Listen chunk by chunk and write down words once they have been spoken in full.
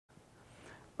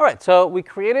All right, so we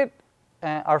created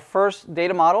our first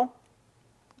data model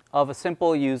of a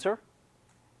simple user.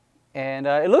 And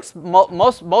it looks,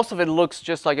 most of it looks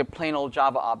just like a plain old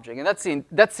Java object. And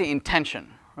that's the intention,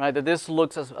 right? That this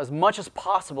looks as much as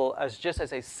possible as just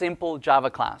as a simple Java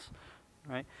class,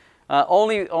 right?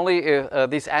 Only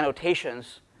these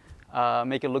annotations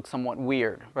make it look somewhat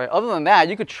weird, right? Other than that,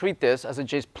 you could treat this as a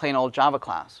just plain old Java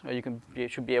class. Right? You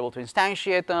should be able to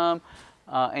instantiate them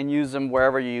and use them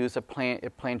wherever you use a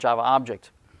plain Java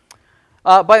object.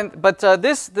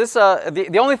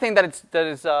 The only thing that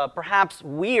is perhaps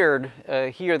weird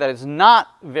here that is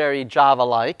not very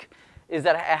Java-like is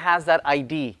that it has that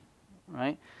ID,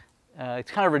 right?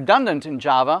 It's kind of redundant in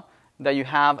Java that you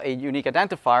have a unique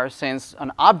identifier since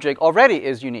an object already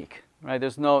is unique, right?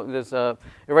 It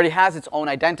already has its own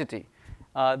identity.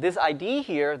 This ID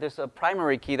here, this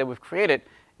primary key that we've created,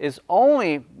 is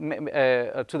only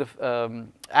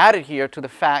added here to the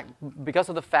fact, because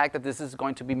of the fact that this is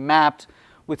going to be mapped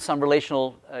with some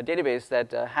relational database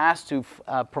that has to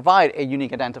provide a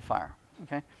unique identifier.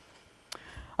 Okay.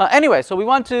 Anyway, so we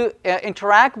want to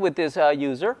interact with this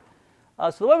user.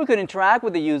 So the way we could interact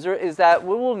with the user is that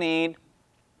we will need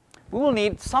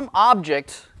some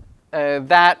object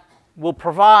that will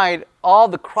provide all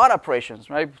the CRUD operations,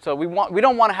 right? So we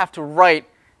don't want to have to write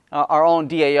our own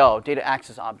DAO, data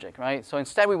access object, right? So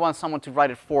instead, we want someone to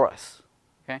write it for us,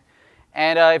 okay?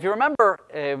 And if you remember,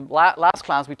 last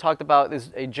class we talked about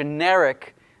a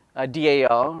generic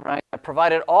DAO, right? That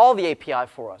provided all the API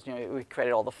for us. You know, we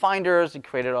created all the finders, it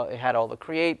had all the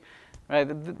create, right?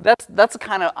 That's the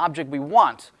kind of object we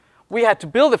want. We had to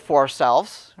build it for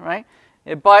ourselves, right?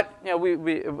 But you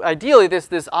know, ideally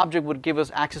this object would give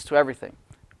us access to everything.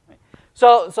 Right?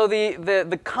 So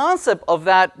the concept of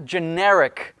that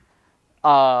generic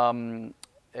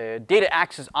data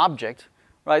access object,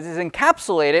 right, is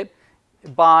encapsulated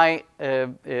by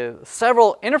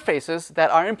several interfaces that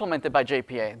are implemented by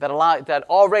JPA that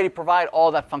already provide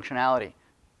all that functionality,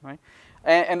 right?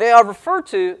 And they are referred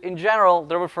to, in general,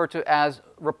 they're referred to as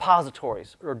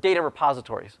repositories or data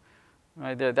repositories,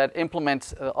 right? That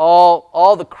implements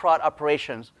all the CRUD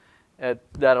operations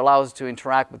that allow us to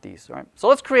interact with these, right? So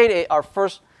let's create our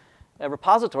first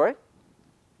repository.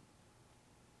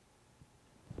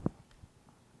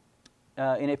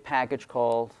 In a package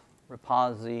called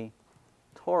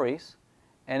repositories.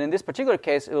 And in this particular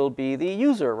case, it will be the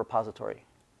user repository.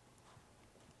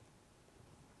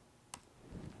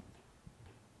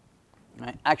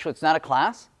 Right. Actually, it's not a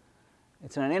class.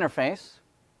 It's an interface.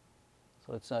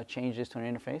 So let's change this to an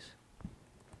interface.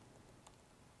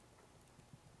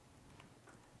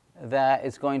 That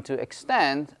is going to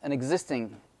extend an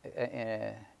existing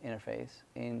interface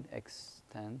in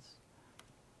extends.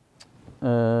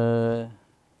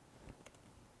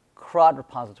 CRUD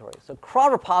repository. So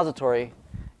CRUD repository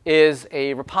is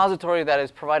a repository that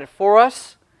is provided for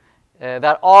us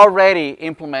that already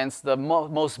implements the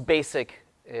most basic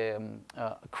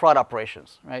CRUD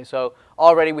operations, right? So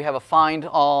already we have a find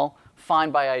all,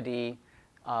 find by ID,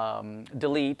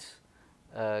 delete,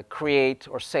 create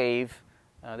or save.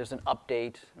 There's an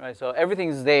update, right? So everything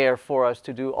is there for us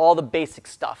to do all the basic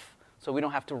stuff. So we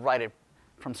don't have to write it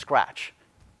from scratch.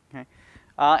 Okay?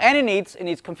 And it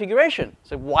needs configuration.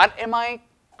 So what am I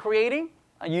creating?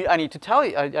 I need to tell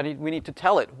you. We need to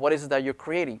tell it. What is it that you're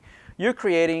creating? You're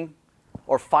creating,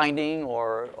 or finding,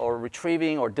 or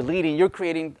retrieving, or deleting. You're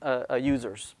creating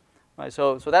users, right?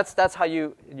 So that's how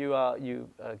you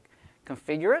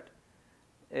configure it.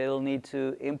 It'll need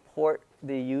to import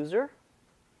the user.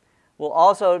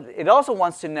 It also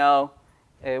wants to know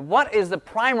what is the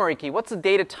primary key. What's the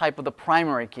data type of the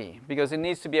primary key? Because it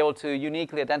needs to be able to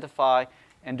uniquely identify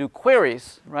and do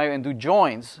queries, right, and do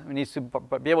joins. It needs to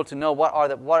be able to know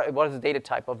what is the data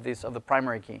type of the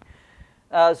primary key.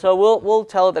 So we'll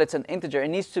tell it that it's an integer. It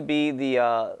needs to be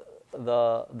the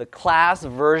class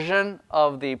version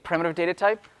of the primitive data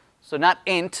type. So not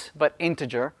int, but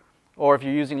integer. Or if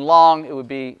you're using long, it would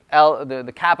be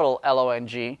the capital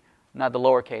LONG, not the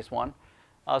lowercase one.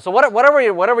 So whatever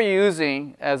you're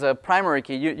using as a primary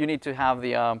key, you need to have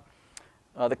the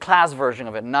class version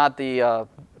of it, not the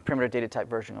primitive data type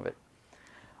version of it.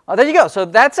 There you go. So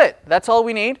that's it. That's all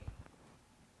we need.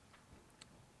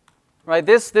 Right.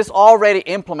 This already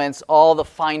implements all the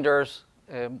finders.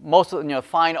 Most of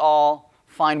find all,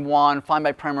 find one, find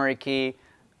by primary key,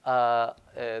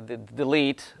 the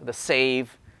delete, the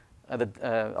save,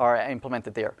 are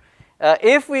implemented there.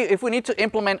 If we need to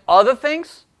implement other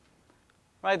things,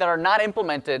 right, that are not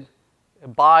implemented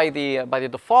by the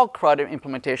default CRUD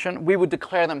implementation, we would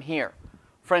declare them here.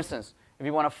 For instance, if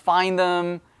you want to find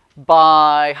them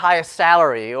by highest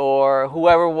salary or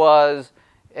whoever was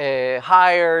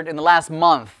hired in the last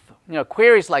month,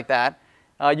 queries like that,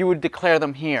 you would declare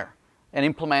them here and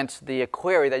implement the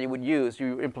query that you would use.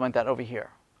 You implement that over here.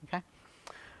 Okay,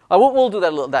 we'll do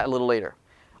that a little later.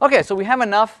 Okay, so we have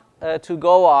enough to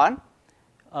go on.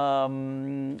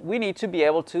 We need to be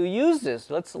able to use this.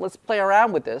 Let's play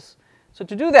around with this. So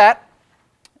to do that,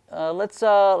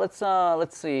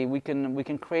 let's see. We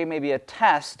can create maybe a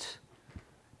test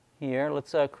here.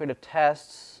 Let's create a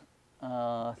test.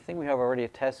 I think we have already a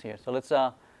test here. So let's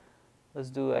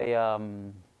do a.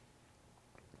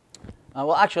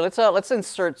 Well, actually, let's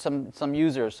insert some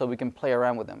users so we can play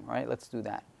around with them. Right? Let's do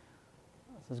that.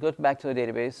 So let's go back to the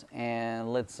database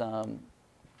and let's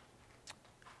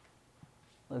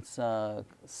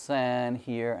send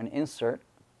here an insert.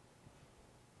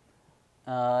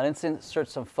 Let's insert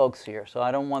some folks here. So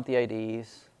I don't want the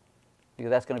IDs because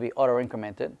that's going to be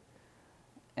auto-incremented.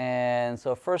 And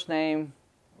so first name,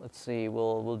 let's see,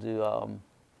 we'll do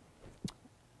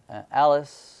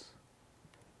Alice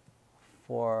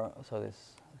so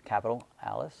this capital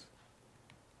Alice.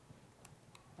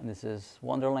 And this is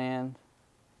Wonderland.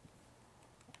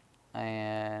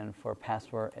 And for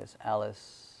password is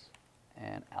Alice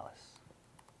and Alice.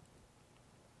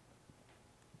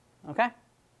 Okay?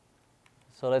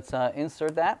 So let's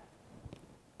insert that.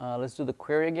 Let's do the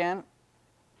query again.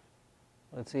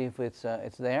 Let's see if it's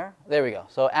there. There we go.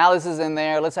 So Alice is in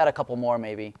there. Let's add a couple more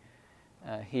maybe.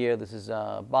 Here, this is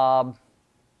Bob,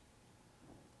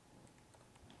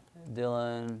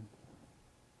 Dylan,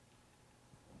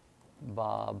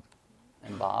 Bob,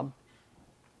 and Bob.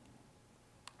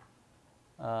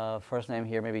 First name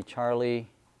here, maybe Charlie,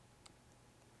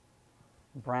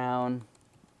 Brown,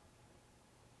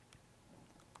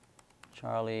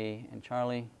 Charlie, and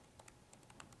Charlie.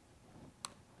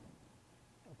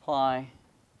 Apply,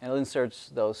 and it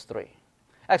inserts those three.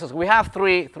 Excellent. So we have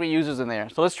three users in there.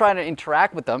 So let's try to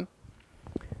interact with them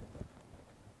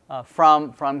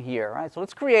from here. Right. So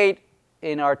let's create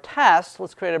in our test.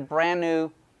 Let's create a brand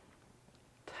new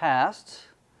test.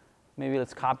 Maybe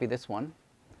let's copy this one,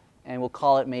 and we'll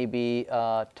call it maybe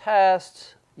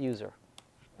test user.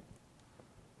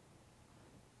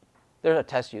 There's a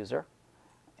test user.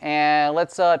 And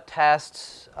let's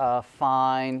test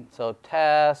find. So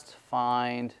test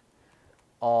find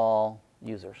all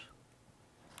users.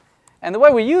 And the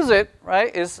way we use it,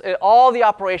 right, is all the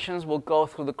operations will go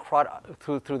through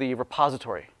the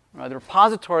repository. Right? The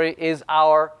repository is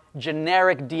our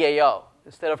generic DAO.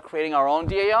 Instead of creating our own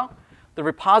DAO, the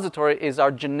repository is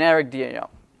our generic DAO.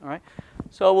 All right.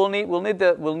 So we'll need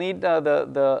that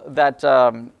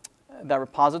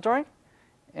repository.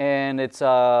 And it's,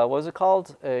 what is it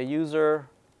called? A user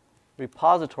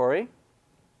repository.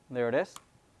 There it is.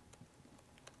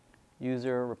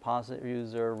 User repository.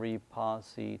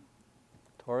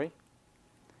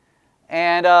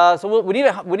 And so we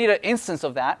need an instance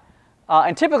of that.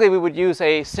 And typically we would use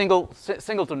a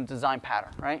singleton design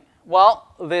pattern, right?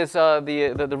 Well, there's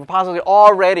the repository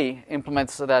already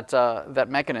implements that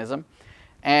mechanism,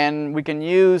 and we can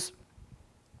use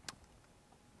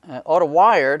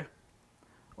AutoWired.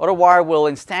 AutoWire will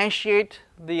instantiate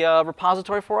the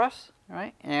repository for us,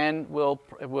 right? And we'll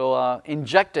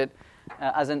inject it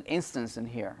as an instance in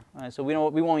here. Right? So we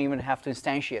won't even have to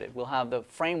instantiate it. We'll have the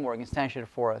framework instantiated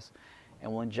for us,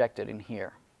 and we'll inject it in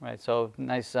here. Right? So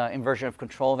nice inversion of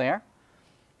control there.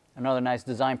 Another nice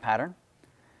design pattern.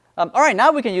 All right,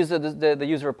 now we can use the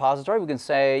user repository. We can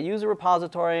say user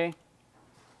repository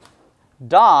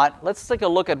dot. Let's take a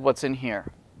look at what's in here.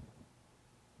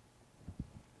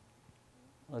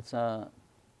 Let's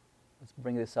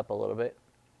bring this up a little bit.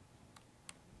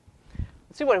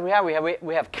 Let's see what we have.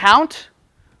 We have count,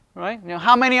 right?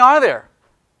 How many are there?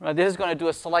 Right, this is going to do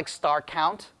a select star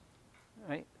count,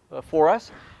 right, for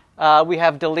us. We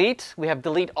have delete. We have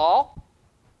delete all.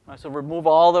 Right, so remove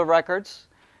all the records.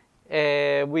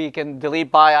 We can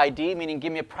delete by ID, meaning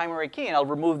give me a primary key, and I'll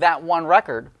remove that one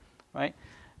record, right?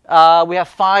 We have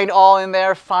find all in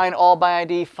there, find all by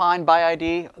ID, find by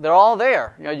ID. They're all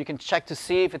there. You can check to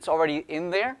see if it's already in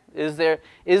there. Is there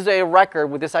a record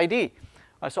with this ID?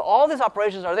 So all these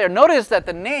operations are there. Notice that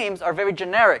the names are very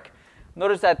generic.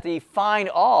 Notice that the find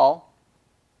all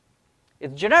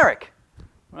is generic,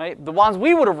 right? The ones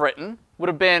we would have written would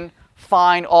have been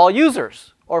find all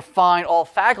users, or find all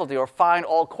faculty, or find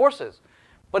all courses.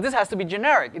 But this has to be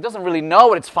generic. It doesn't really know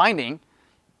what it's finding.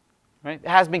 Right? It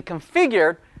has been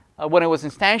configured when it was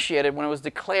instantiated, when it was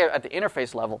declared at the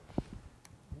interface level.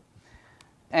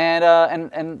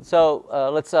 And so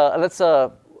let's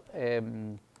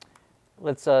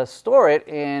store it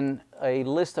in a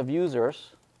list of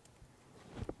users.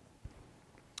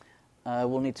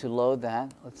 We'll need to load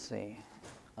that. Let's see.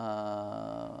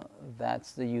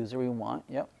 That's the user we want.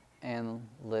 Yep. And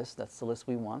list. That's the list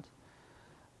we want.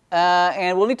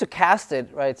 And we'll need to cast it,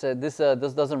 right? So this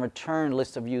doesn't return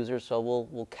list of users, so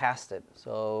we'll cast it.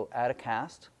 So add a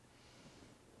cast.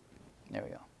 There we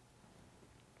go.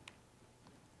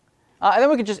 And then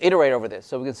we can just iterate over this.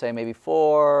 So we can say maybe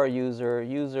for user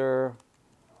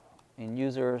in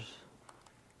users,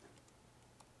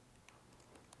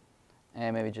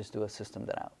 and maybe just do a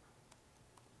system.out.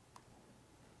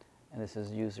 And this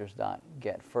is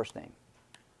users.get first name.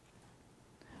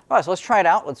 All right, so let's try it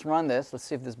out. Let's run this. Let's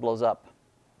see if this blows up.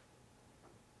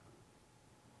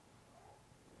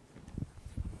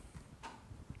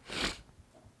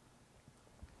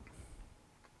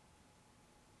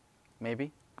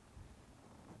 Maybe.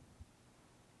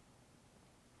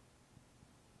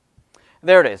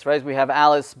 There it is, right? We have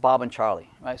Alice, Bob, and Charlie,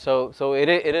 right? So it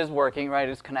is working, right?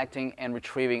 It's connecting and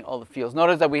retrieving all the fields.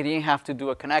 Notice that we didn't have to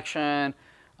do a connection,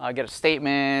 get a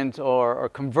statement, or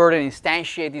convert and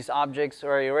instantiate these objects.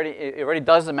 Or it already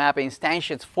does the map, it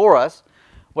instantiates for us.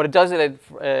 What it does is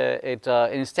it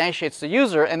instantiates the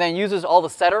user and then uses all the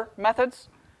setter methods,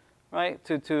 right?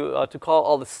 To call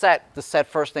all the set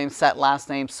first name, set last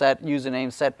name, set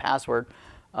username, set password,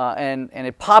 and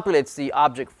it populates the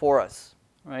object for us,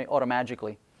 right,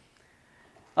 automatically.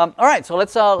 All right, so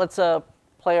let's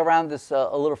play around this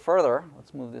a little further.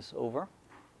 Let's move this over.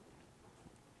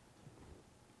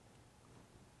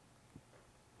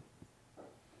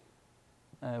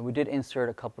 We did insert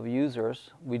a couple of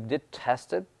users. We did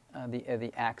test it,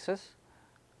 the access.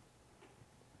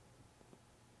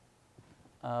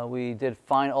 We did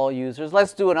find all users.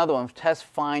 Let's do another one. Test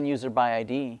find user by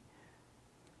ID.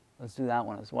 Let's do that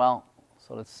one as well.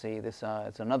 So let's see. This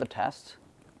it's another test.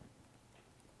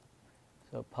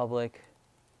 So public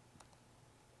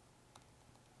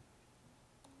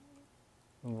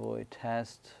void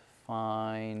test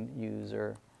find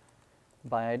user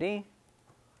by ID.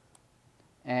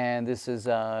 And this is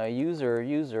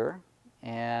user,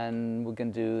 and we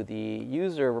can do the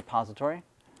user repository,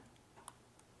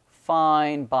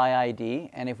 find by ID.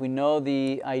 And if we know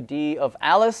the ID of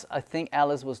Alice, I think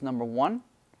Alice was number 1.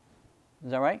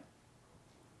 Is that right?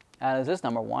 Alice is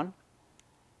number 1.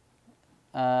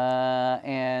 Now,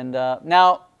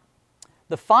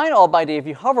 the find all by ID, if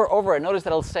you hover over it, notice that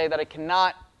it'll say that it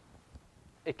cannot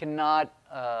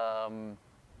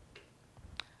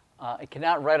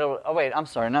write. Oh wait, I'm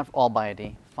sorry, not all by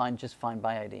ID. Just find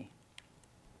by ID.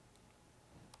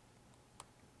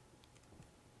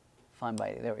 Find by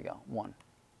ID. There we go. 1.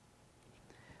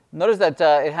 Notice that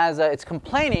it's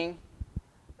complaining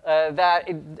that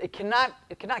it cannot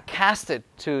cast it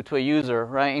to a user,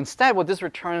 right? Instead, what this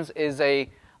returns is a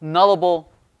nullable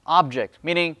object,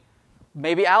 meaning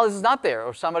maybe Alice is not there,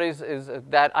 or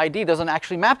that ID doesn't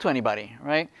actually map to anybody,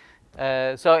 right?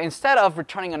 So instead of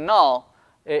returning a null,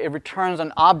 it returns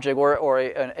an object or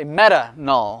a meta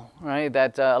null, right?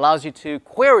 That allows you to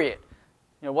query it.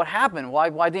 You know, what happened?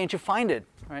 Why didn't you find it,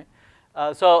 right?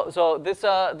 So this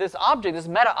object, this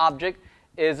meta object,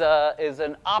 is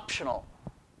an optional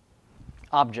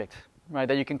object, right?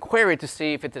 That you can query to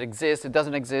see if it exists, it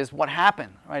doesn't exist, what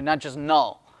happened, right? Not just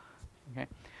null. Okay.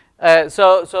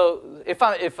 So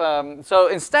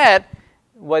instead,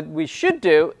 what we should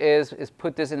do is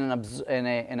put this in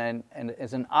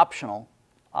as an optional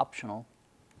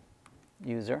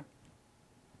user.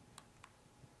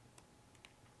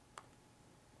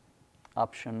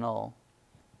 Optional.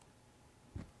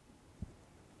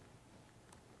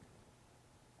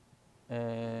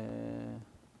 I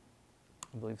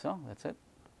believe so. That's it.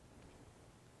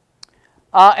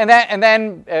 And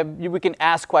then we can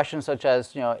ask questions such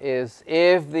as,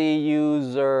 if the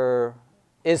user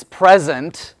is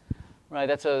present, right?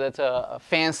 That's a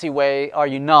fancy way. Are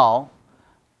you null?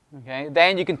 Okay.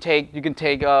 Then you can take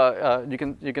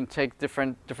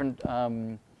different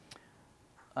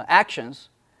actions,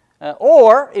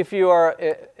 or if you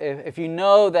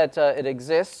know that it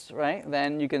exists, right?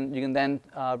 Then you can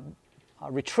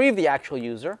retrieve the actual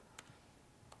user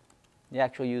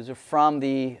from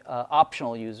the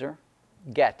optional user.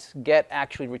 Get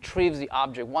actually retrieves the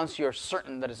object once you're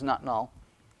certain that it's not null,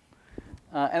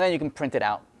 and then you can print it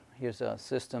out. Here's a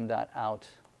system.out.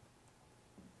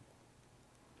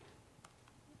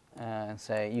 And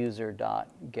say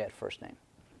user.get first name.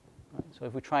 Right, so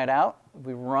if we try it out, if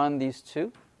we run these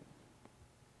two,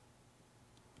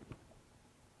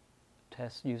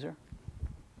 test user,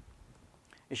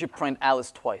 it should print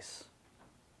Alice twice.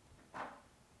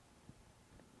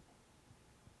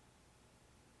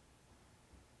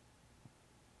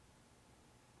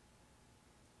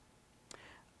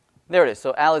 There it is.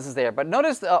 So Alice is there. But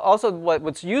notice also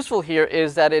what's useful here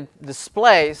is that it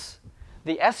displays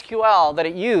the SQL that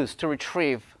it used to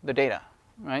retrieve the data,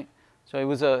 right? So it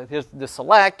was here's the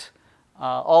select,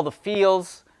 all the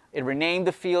fields. It renamed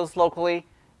the fields locally.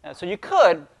 So you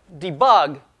could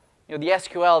debug, the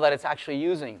SQL that it's actually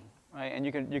using, right? And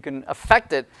you can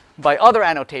affect it by other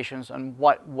annotations on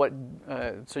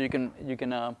so you can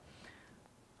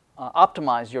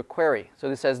optimize your query. So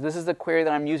this says this is the query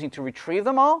that I'm using to retrieve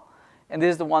them all, and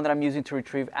this is the one that I'm using to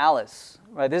retrieve Alice.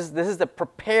 Right? This is the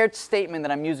prepared statement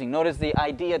that I'm using. Notice the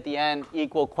ID at the end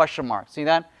equal question mark. See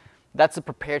that? That's the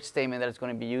prepared statement that it's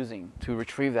going to be using to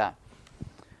retrieve that.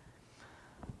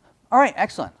 All right,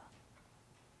 excellent.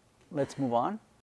 Let's move on.